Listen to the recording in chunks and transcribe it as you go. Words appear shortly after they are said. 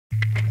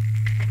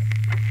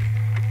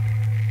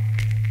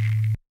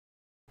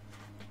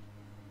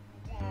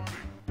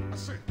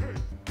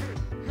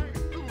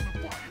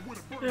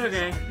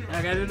Okay,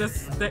 I gotta do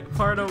this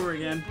part over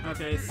again.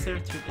 Okay,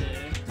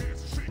 Saturday.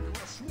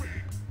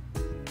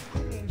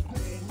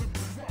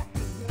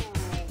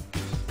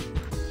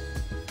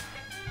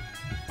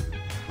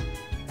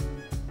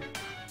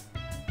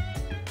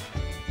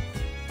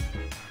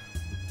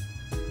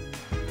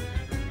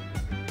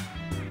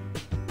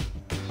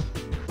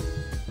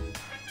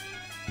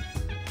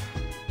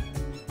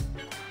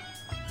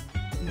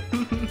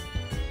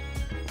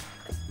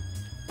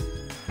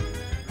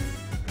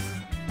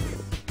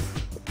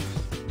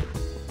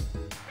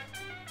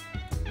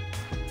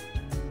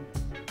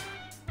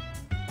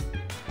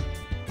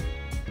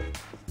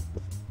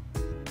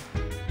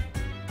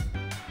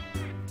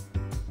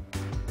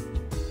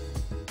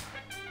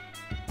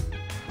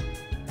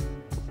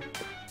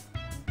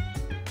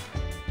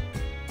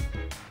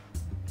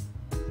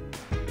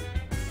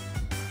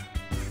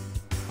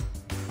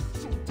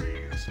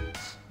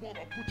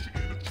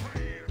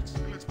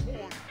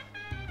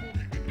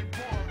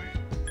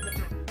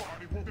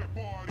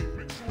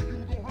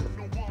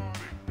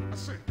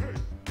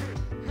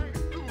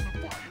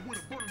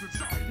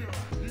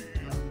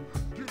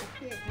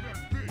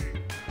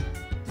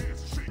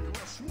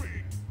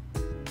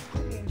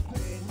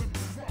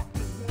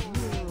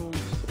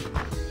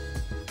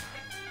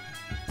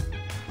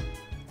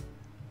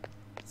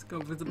 Go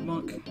visit the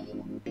monk.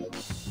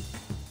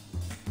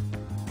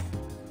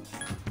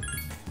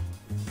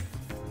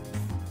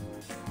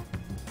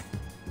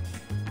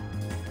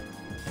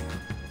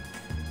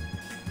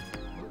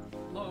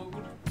 Load.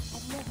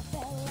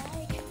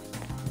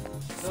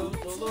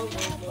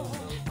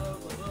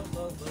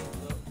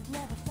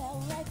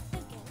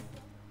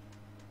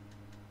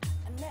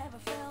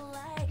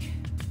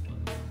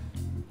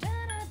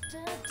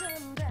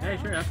 Hey,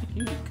 sure, I think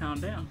you need to calm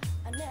down.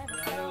 I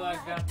know I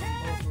got them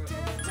both.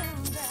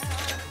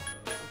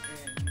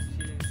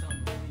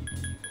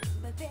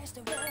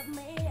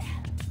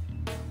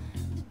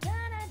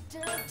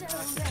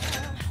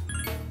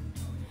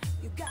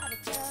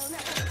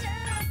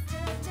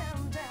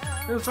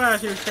 It was fine,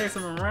 she was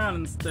chasing him around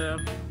and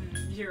stuff.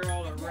 You hear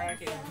all the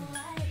racket.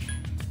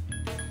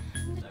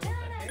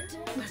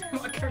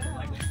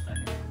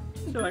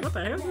 She's like, what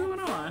the hell's going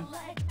on?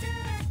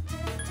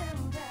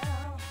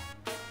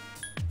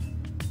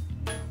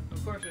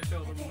 Of course, it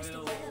shows the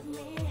middle of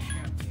the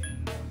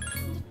champion.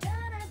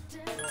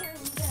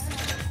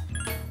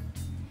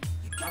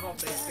 I hope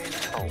they stay.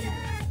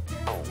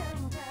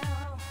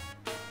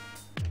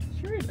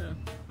 Sure he does.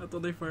 I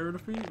thought they favored a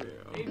female.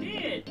 They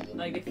did.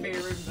 Like, they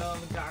favored the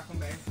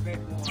Gekkoukan High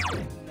School,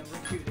 and number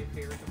 2, they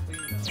favored the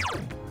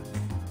female.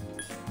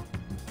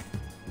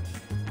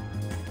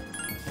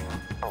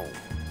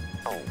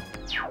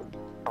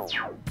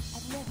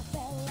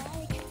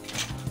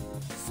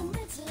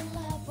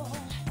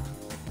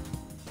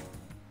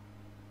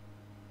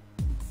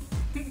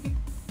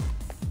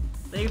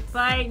 They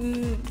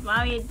fighting.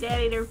 Mommy and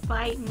Daddy, they're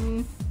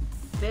fighting.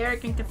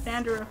 Derek and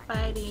Cassandra are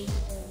fighting.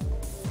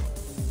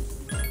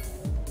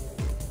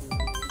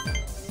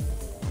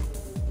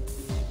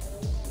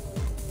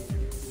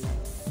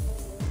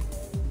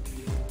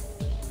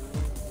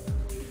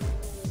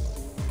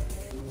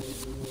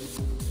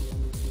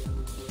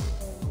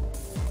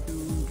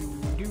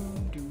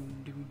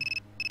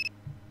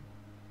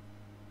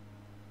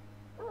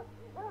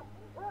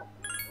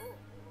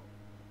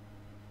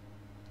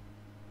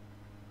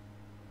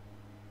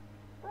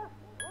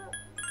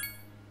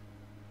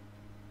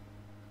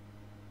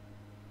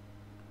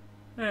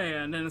 Hey,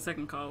 and then the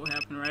second call will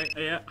happen, right?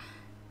 Yeah.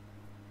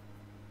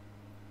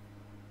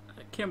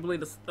 I can't believe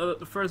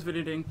the first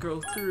video didn't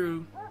go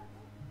through.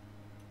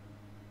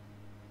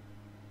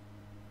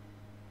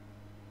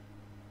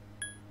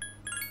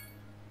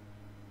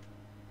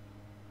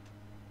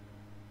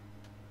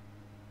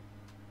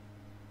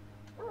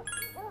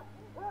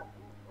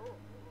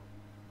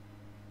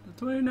 The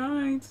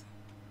 29th.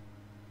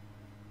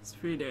 It's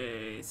free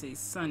day. It's a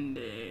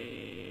Sunday.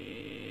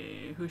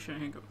 Who should I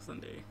hang up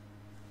Sunday?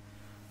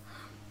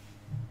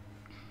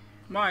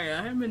 Maya,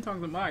 I haven't been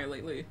talking to Maya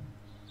lately.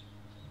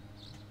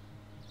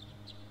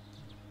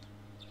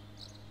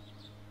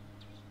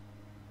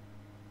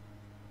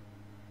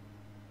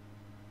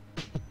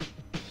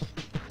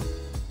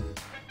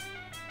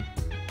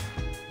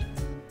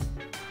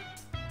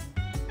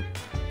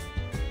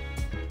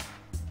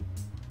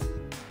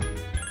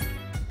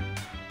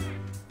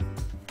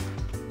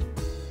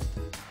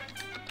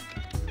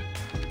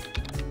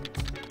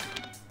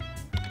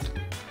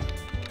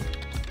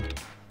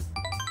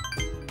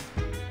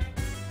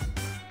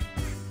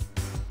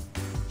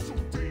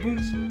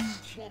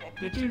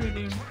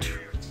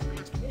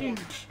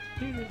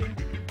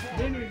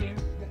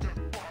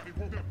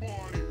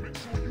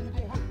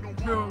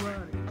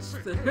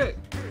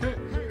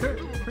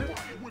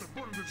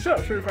 Shut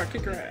up, if I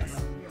kick her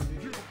ass.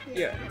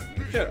 Yeah,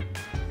 shut up.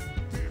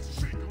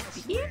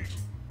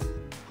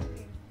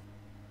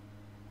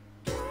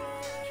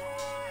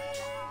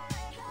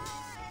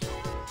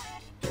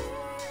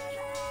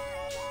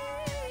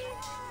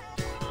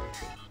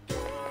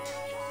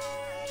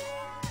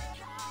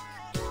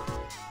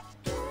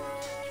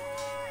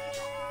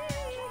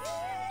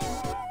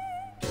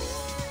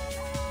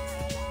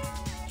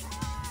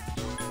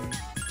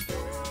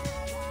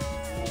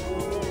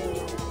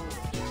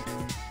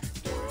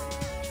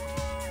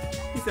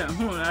 said,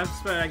 I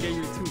swear I gave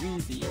you it too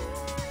easy.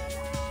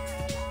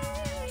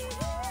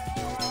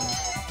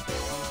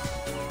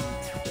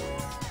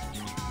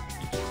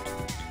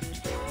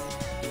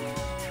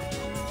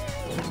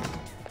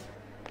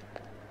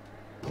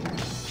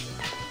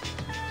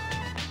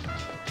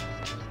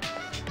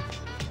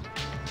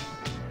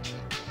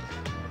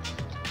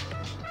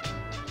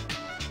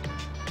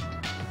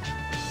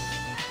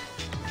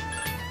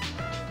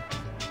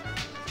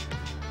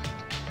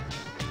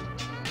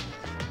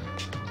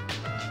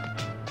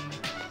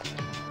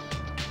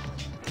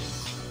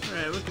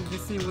 Alright, we can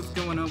see what's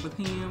going on with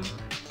him.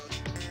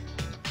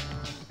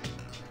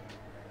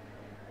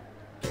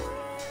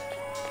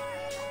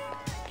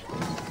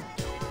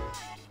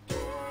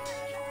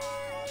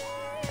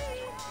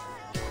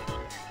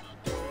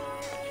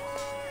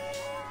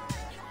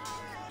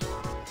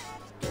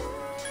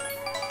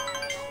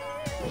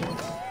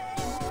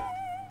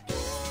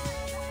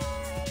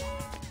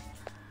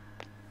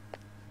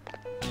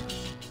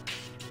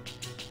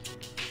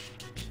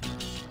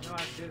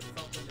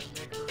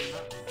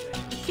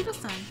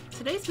 Akito-san,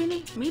 today's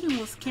meeting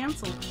was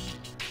cancelled.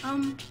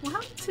 What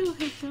happened to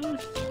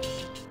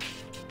Hitoshi?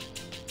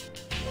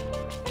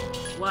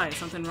 Why?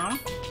 Something wrong?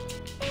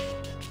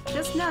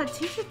 Just now, a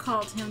teacher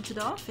called him to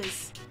the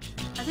office.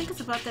 I think it's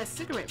about that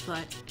cigarette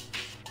butt.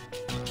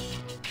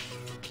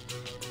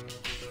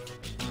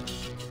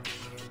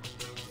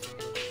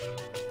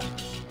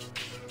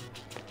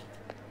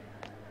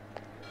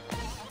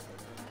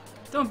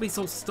 Don't be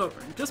so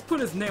stubborn. Just put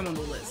his name on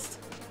the list.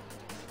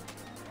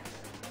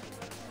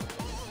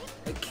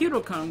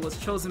 Akito-kan was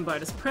chosen by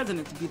this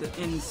president to be the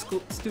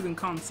student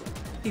council.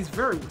 He's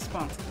very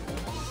responsible.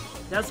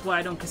 That's why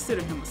I don't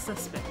consider him a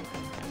suspect.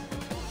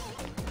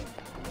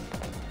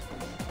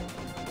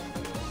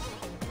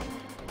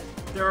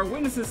 There are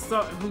witnesses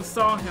who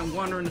saw him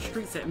wandering the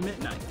streets at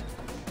midnight.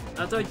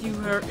 I thought you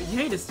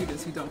hated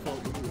students who don't follow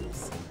the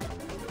rules.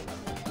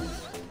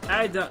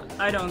 I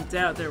don't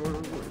doubt there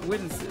were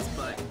witnesses,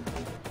 but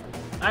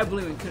I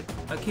believe in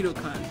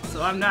Akito-kan,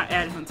 so I'm not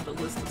adding him to the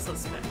list of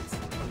suspects.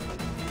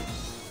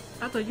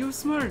 I thought you were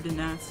smarter than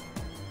that.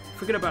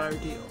 Forget about our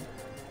deal.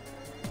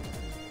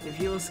 If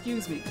you'll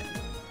excuse me then.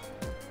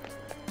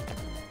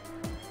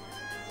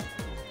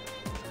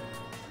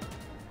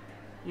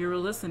 You were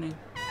listening.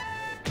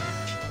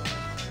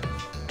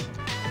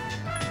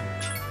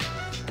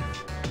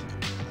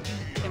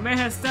 It may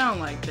have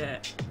sounded like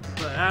that,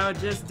 but I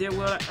just did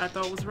what I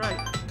thought was right.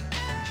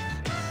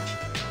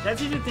 That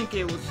teacher think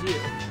it was you.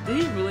 Did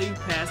he really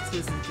pass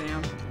his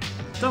exam?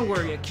 Don't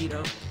worry,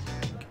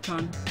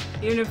 Akito-kan.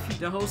 Even if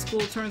the whole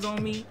school turns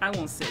on me, I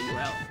won't sell you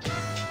out.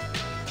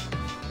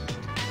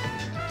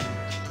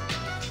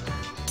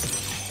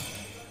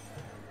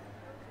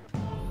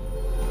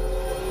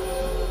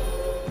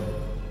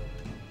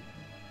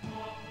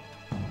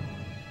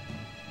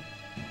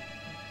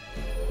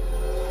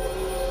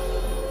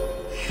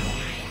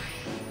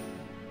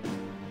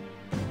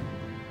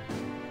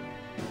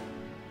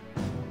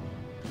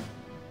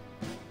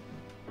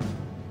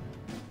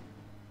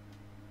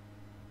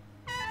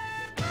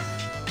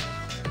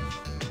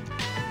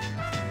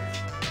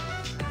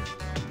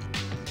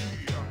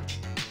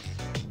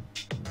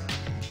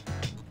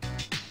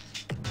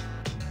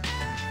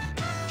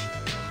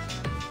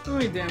 Oh,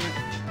 damn it.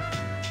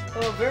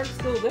 Oh, Veric's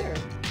still there.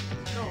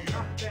 No,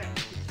 not that.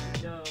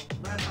 No,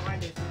 last time I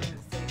did, she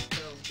didn't say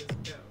go,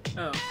 just go.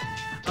 Oh.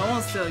 I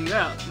won't sell you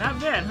out.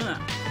 Not bad, huh?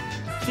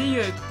 See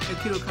you,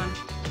 Akito-kan.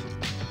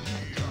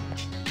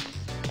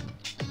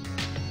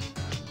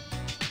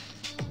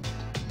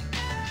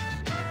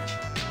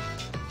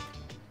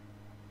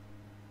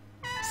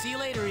 See you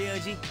later,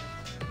 Ryoji.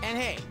 And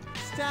hey,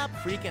 stop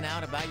freaking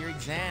out about your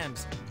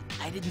exams.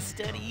 I didn't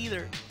study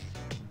either.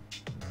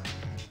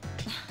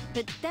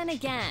 But then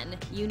again,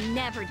 you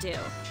never do.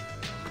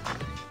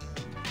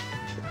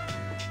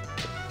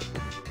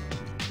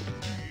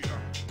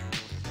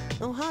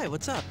 Oh, hi,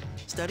 what's up?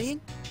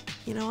 Studying?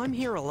 You know, I'm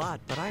here a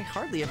lot, but I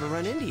hardly ever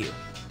run into you.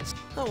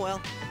 Oh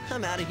well,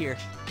 I'm out of here.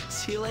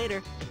 See you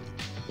later.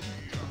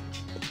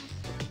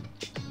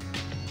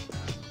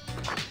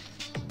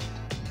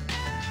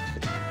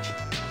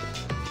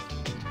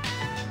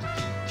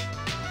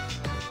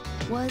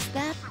 Was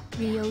that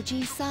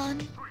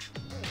Ryoji-san?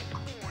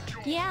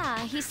 Yeah,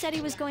 he said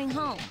he was going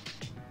home.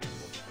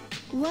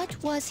 What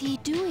was he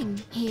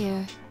doing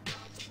here?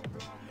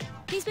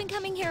 He's been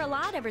coming here a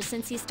lot ever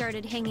since he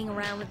started hanging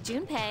around with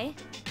Junpei.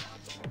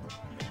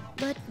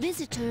 But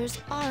visitors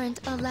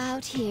aren't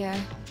allowed here.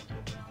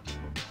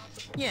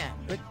 Yeah,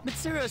 but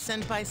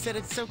Mitsuru-senpai said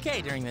it's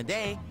okay during the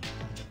day.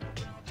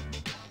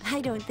 I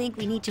don't think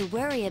we need to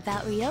worry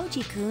about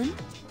Ryoji-kun.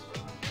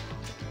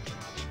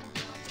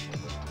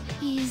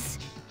 He's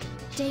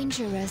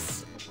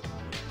dangerous.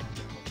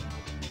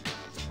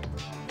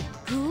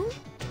 Who?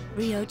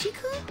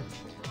 Ryoji-kun?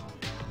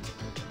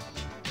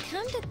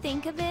 Come to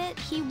think of it,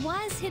 he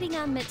was hitting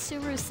on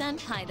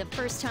Mitsuru-senpai the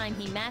first time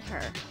he met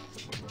her.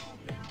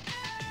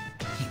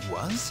 He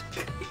was?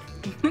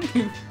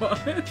 He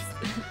was?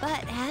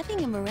 But having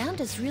him around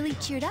has really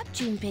cheered up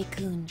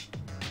Junpei-kun.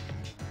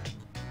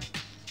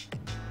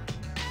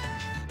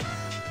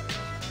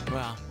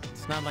 Well,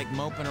 it's not like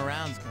moping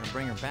around's gonna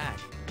bring her back.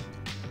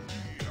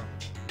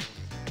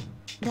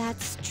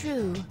 That's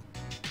true.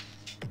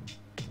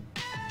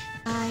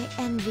 I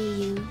envy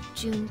you,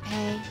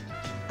 Junpei.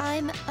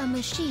 I'm a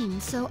machine,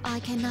 so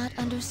I cannot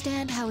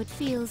understand how it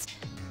feels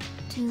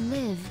to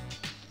live.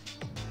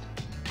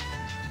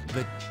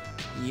 But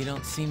you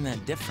don't seem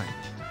that different.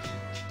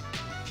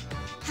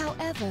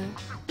 However,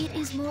 it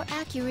is more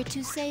accurate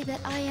to say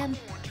that I am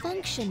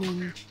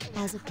functioning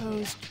as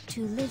opposed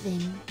to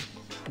living.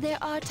 There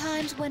are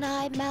times when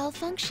I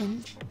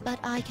malfunction, but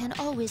I can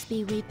always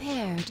be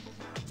repaired.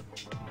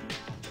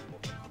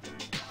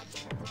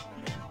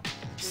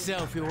 So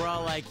if we were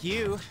all like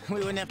you, we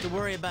wouldn't have to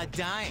worry about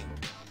dying.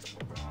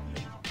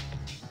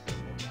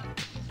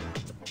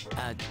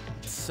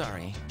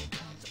 Sorry.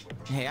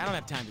 Hey, I don't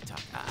have time to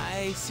talk.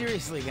 I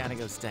seriously gotta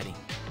go study.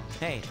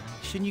 Hey,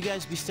 shouldn't you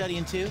guys be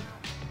studying too?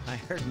 I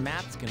heard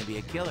math's gonna be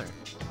a killer.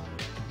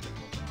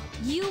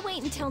 You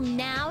wait until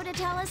now to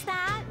tell us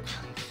that?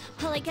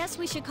 Well, I guess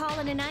we should call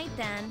it a night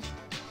then.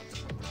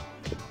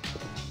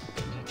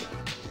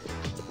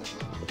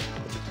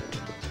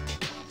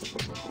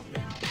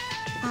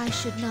 I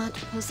should not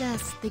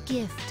possess the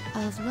gift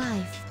of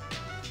life.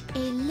 A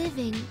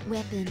living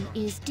weapon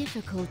is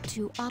difficult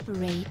to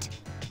operate.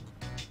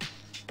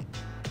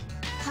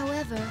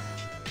 However,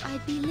 I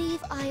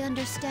believe I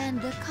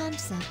understand the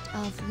concept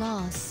of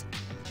loss.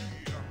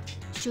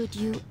 Should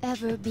you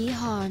ever be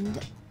harmed,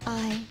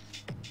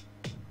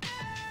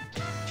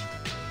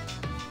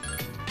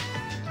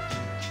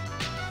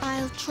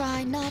 I'll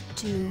try not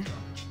to.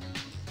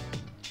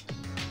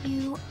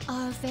 You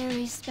are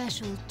very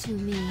special to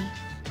me.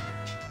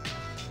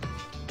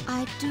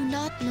 I do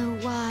not know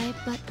why,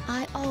 but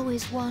I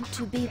always want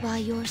to be by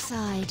your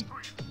side.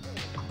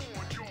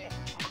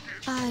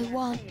 I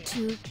want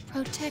to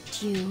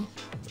protect you.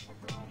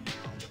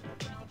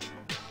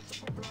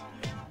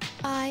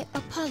 I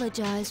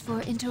apologize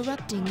for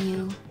interrupting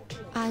you.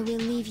 I will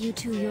leave you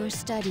to your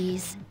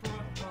studies.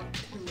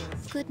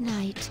 Good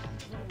night.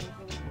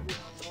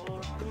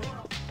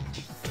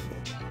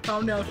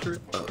 Calm down, Shrita.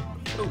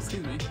 Oh,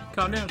 excuse me.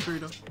 Calm down,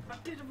 Shrita. I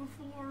did it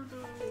before,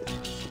 though.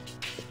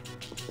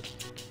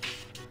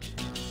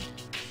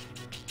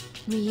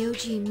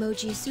 Ryoji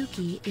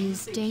Mochizuki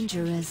is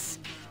dangerous.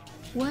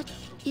 What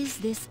is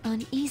this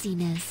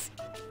uneasiness?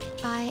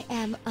 I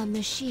am a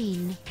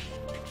machine.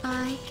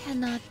 I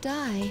cannot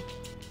die,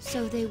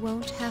 so they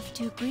won't have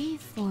to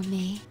grieve for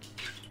me.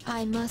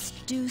 I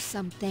must do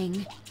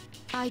something.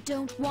 I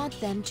don't want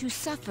them to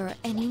suffer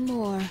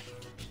anymore.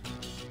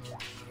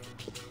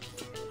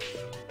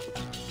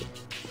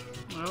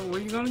 Well, what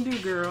are you gonna do,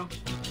 girl?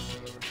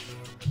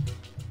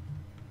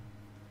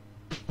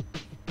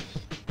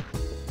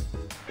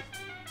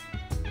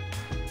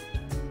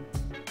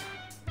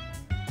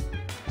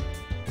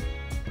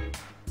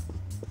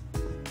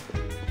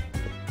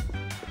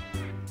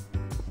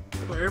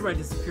 Well, everybody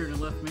disappeared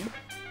and left me.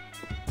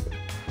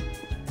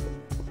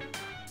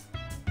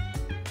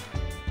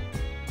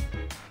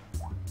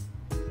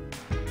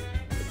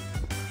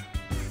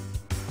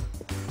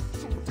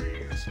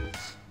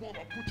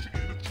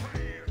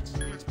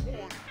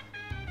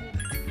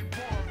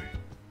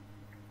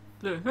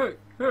 Hey,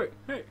 hey,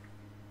 hey.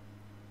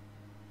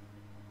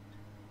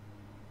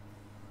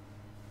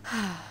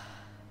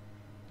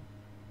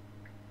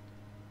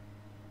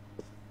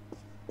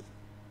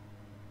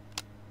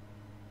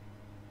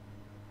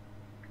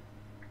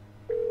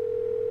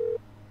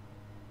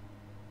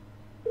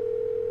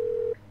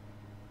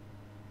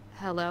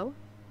 Hello?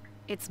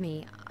 It's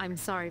me. I'm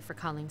sorry for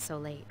calling so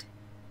late.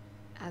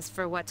 As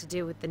for what to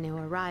do with the new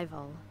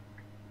arrival,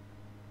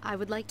 I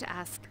would like to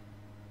ask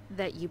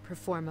that you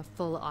perform a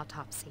full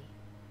autopsy.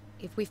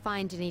 If we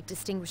find any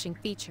distinguishing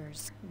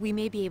features, we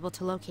may be able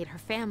to locate her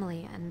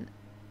family, and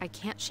I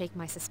can't shake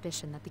my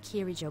suspicion that the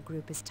Kirijo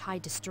group is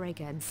tied to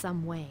Strega in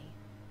some way.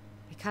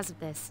 Because of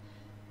this,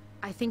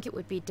 I think it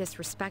would be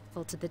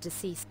disrespectful to the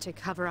deceased to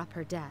cover up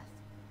her death.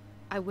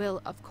 I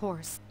will, of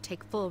course,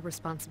 take full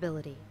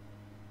responsibility.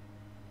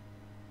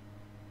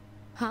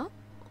 Huh?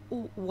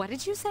 What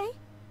did you say?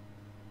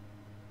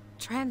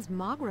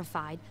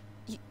 Transmogrified?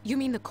 You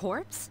mean the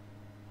corpse?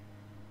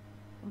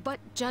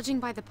 But judging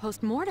by the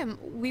post-mortem,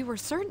 we were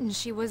certain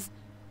she was...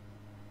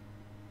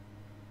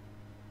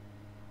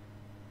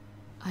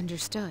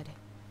 Understood.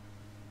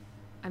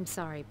 I'm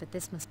sorry, but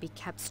this must be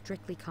kept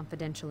strictly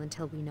confidential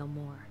until we know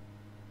more.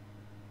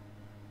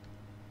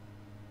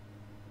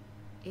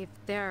 If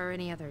there are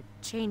any other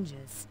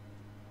changes...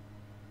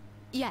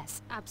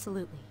 Yes,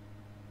 absolutely.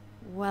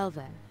 Well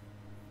then.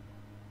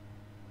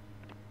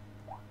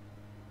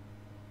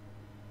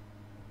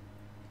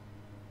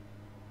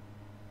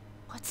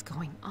 What's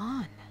going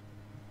on?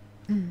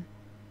 We'll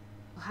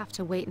have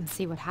to wait and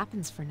see what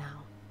happens for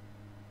now.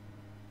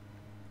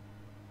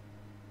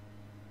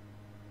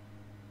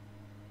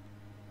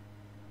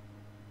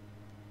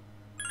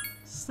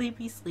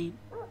 Sleepy sleep.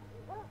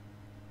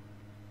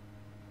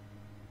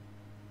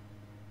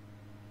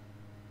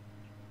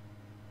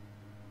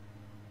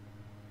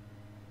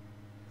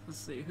 Let's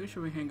see, who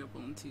should we hang up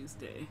on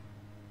Tuesday?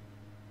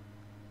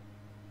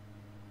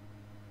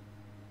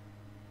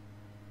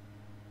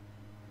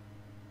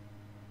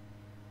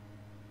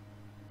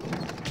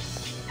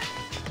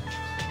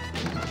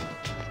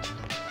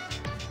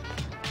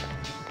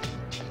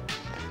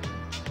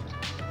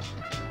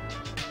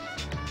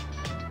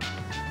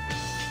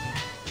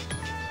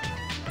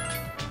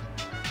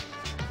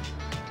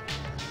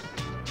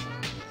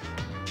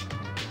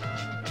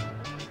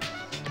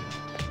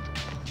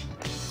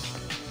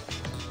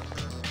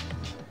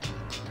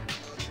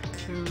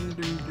 Boom,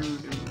 boom,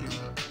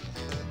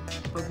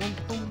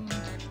 boom.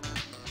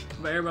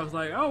 But everybody was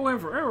like, oh, wait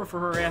forever for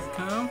her ass to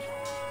come.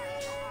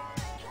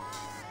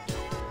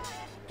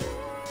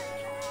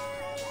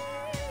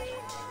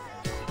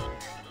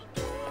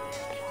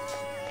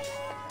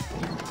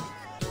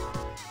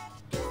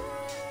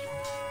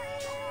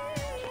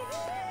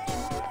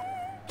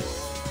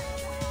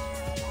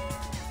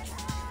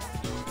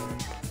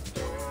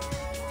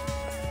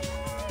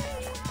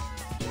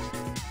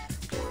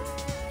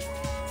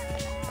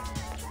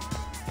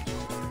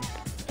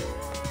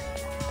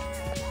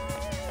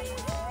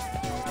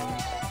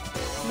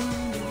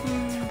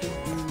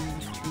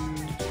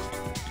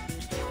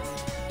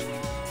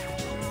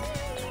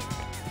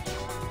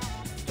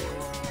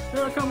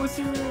 Here I come with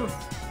you!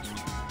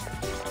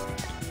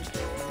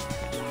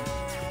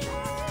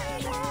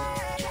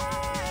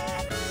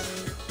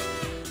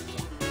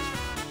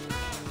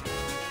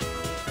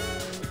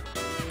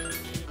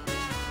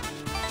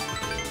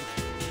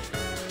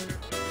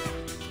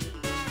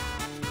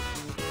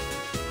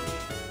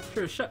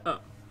 Sure, shut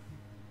up.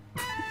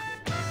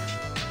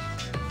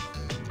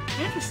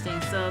 Interesting,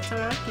 so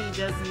teriyaki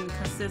doesn't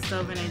consist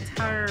of an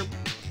entire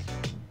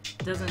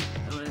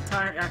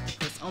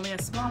octopus, only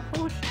a small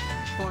portion.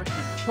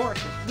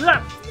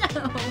 No!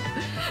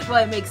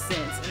 Well, it makes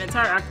sense. An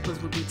entire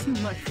octopus would be too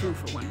much food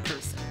for one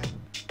person.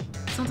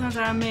 Sometimes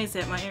I'm amazed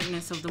at my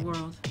ignorance of the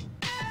world.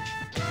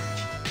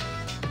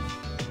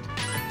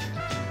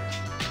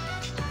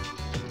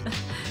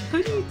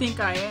 Who do you think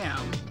I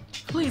am?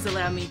 Please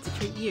allow me to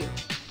treat you.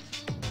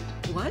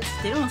 What?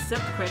 They don't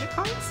accept credit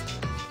cards?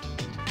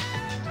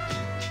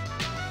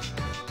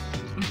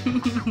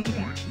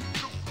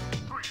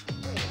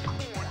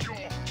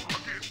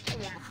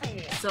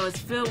 So it's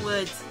filled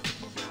with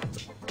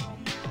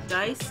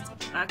diced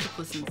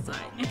octopus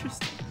inside.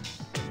 Interesting.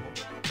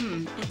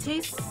 It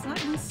tastes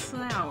slightly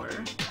sour.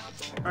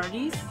 Are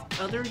these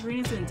other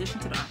ingredients in addition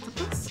to the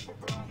octopus?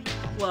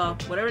 Well,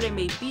 whatever they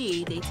may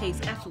be, they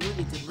taste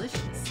absolutely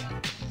delicious.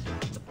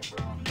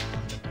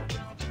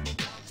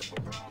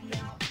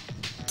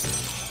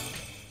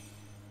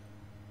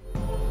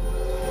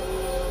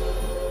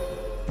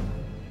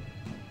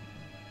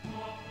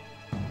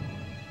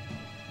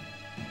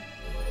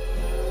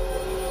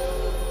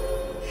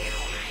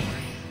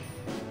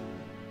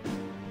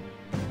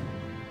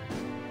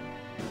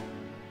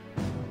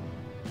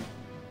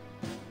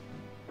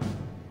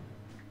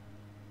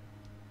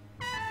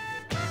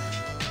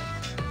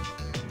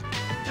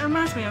 That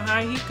reminds me of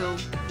how Hiko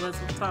was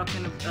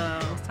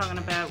talking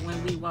about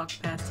when we walked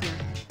past here.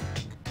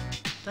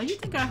 Don't you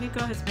think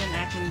Akiko has been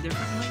acting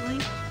different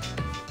lately?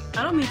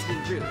 I don't mean to be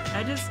rude.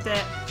 It's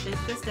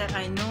just that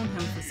I've known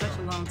him for such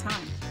a long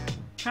time.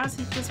 Perhaps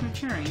he's just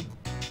maturing.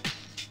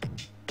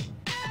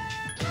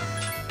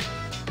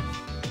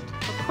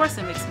 Of course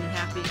it makes me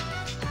happy.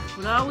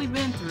 With all we've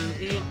been through,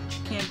 it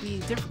can be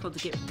difficult to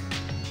get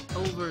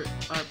over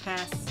our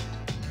past.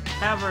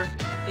 However,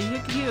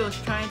 Akiko is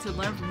trying to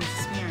learn from his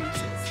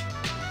experiences.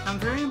 I'm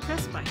very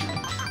impressed by him.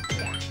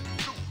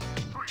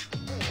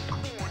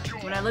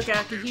 When I look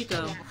at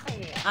Akihiko,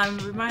 I'm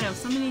reminded of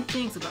so many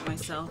things about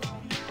myself.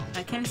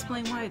 I can't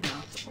explain why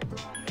though.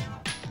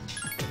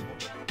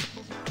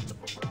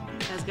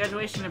 As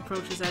graduation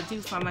approaches, I do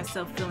find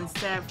myself feeling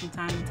sad from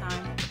time to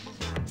time.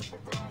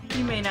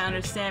 You may not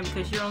understand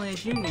because you're only a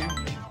junior.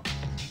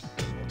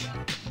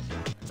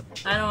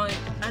 I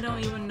don't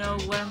even know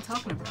what I'm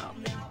talking about.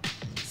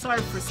 Sorry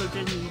for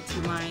subjecting you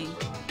to my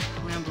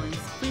ramblings.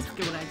 Please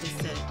forget what I just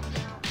said.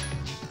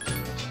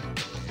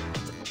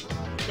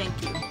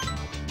 Thank you.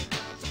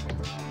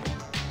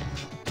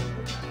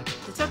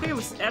 The takoyaki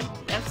was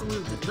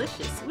absolutely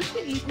delicious. We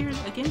should eat here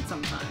again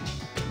sometime.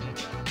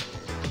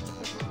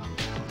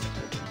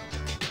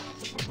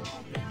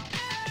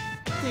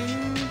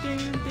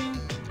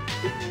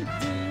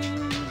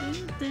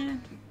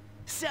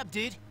 Sup,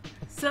 dude?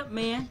 Sup,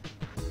 man?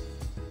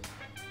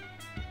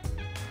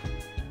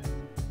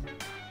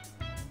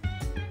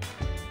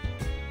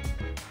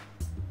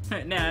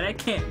 Nah, that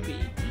can't be.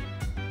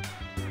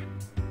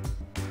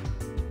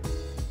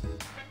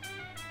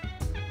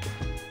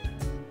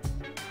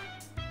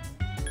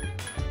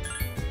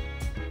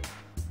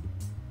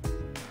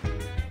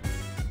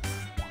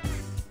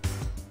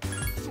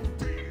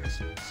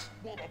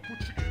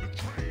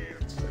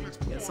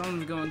 Yeah,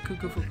 someone's going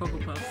cuckoo for Cocoa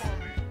Puffs.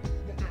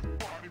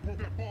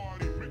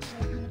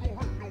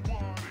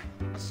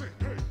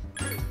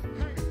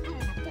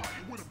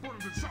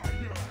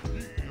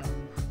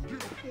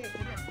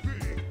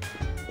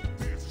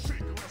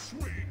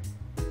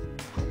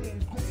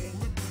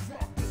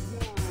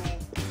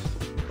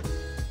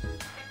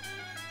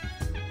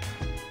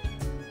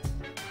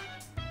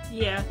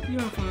 Yeah, you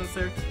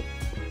influencer.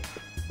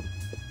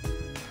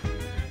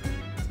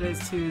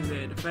 Today's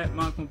Tuesday. The fat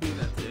monk won't be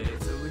that day,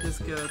 so we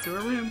just go to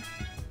our room.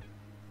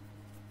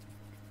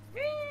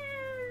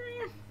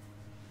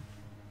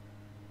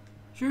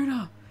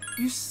 Judah,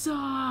 you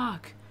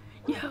suck!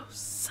 You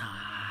suck!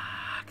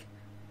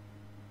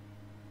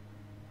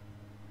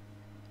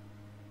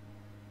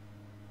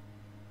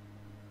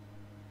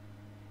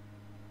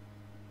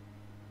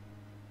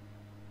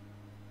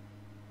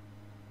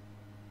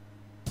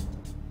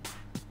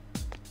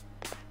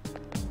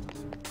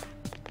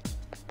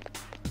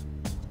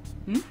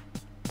 Hmm?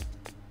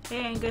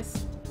 Hey,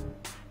 Angus.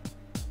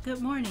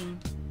 Good morning.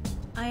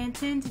 I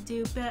intend to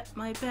do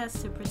my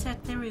best to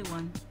protect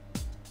everyone.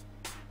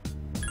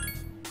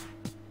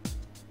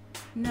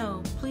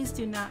 No, please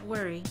do not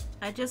worry.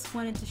 I just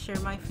wanted to share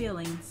my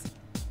feelings.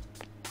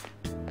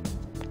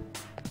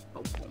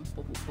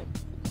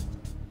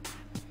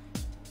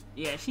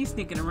 Yeah, she's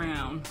sneaking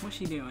around. What's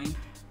she doing?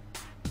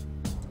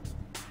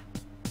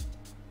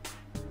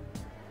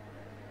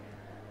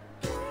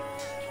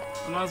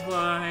 I might as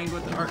well hang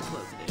with the art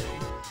club today.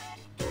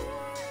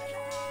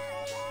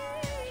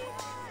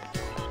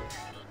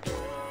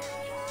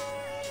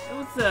 Hey,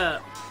 what's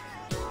up?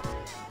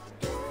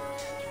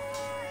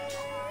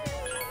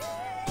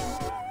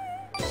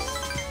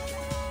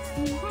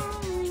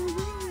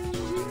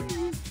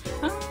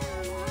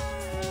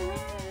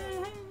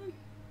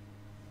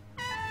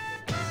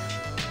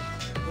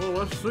 Well,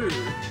 let's see.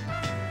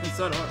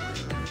 Inside art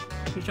room.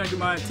 He's trying to get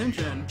my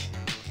attention.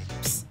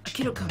 Psst,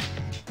 Akito-kun.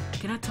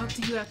 Can I talk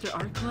to you after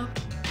art club?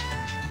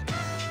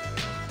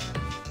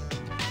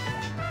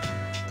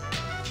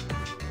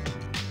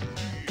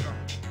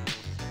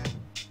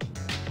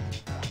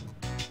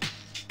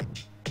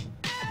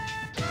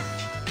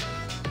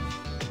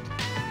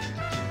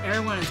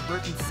 Everyone is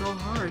working so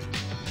hard.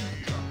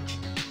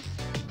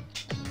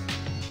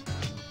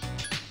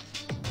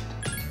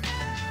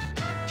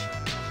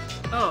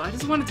 Oh, I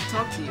just wanted to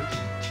talk to you.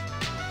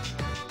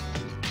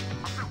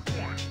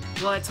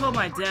 Well, I told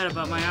my dad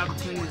about my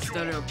opportunity to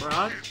study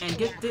abroad, and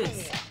get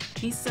this.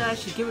 He said I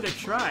should give it a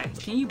try.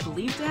 Can you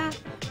believe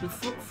that?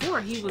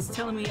 Before he was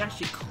telling me I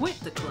should quit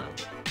the club.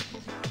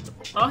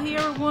 All he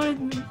ever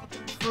wanted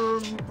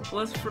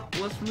was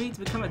for me to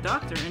become a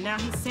doctor, and now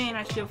he's saying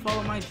I should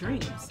follow my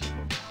dreams.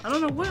 I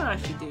don't know what I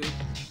should do.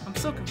 I'm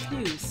so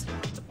confused.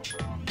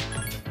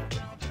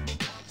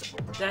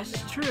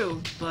 That's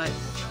true, but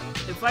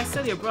if I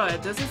study abroad,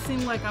 it doesn't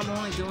seem like I'm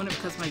only doing it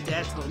because my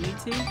dad told me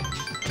to.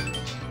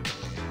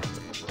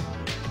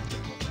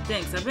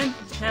 Thanks, I've been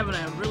having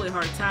a really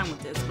hard time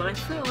with this, but I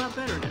feel a lot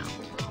better now.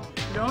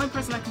 You're the only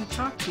person I can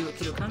talk to,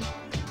 Akito-kun.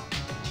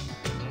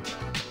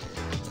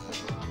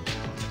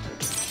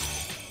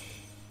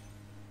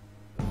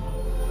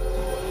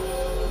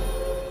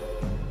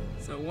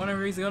 So I wonder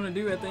what he's gonna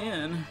do at the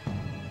end.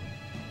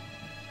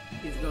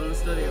 He's gonna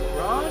study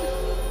abroad,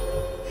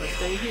 or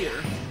stay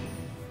here.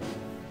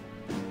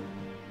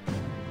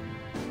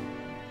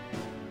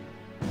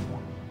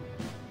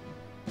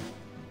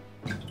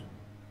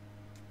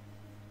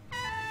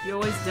 You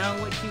always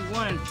done what you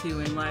wanted to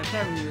in life,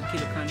 haven't you,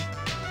 Akito-kun?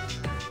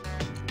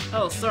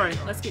 Oh, sorry,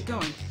 let's get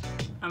going.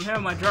 I'm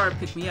having my driver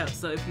pick me up,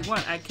 so if you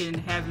want, I can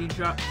have you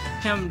drop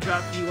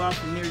you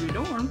off near your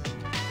dorm.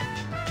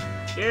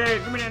 Yeah,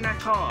 give me that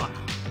car.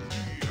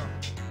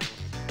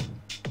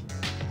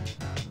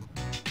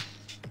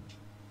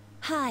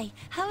 Hi,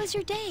 how was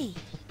your day?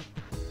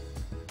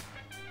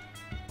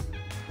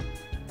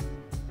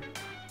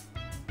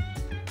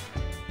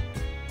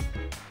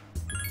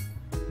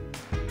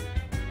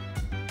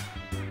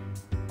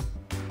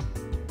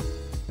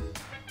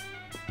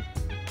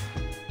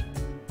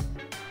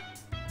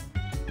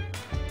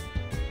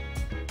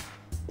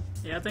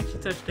 Yeah, I think she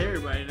touched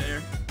everybody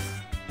there.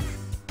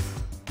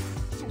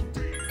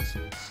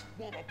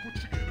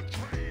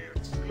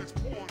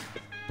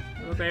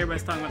 Look,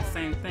 everybody's talking about the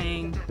same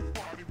thing.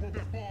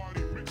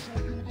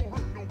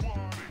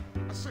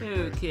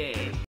 Okay.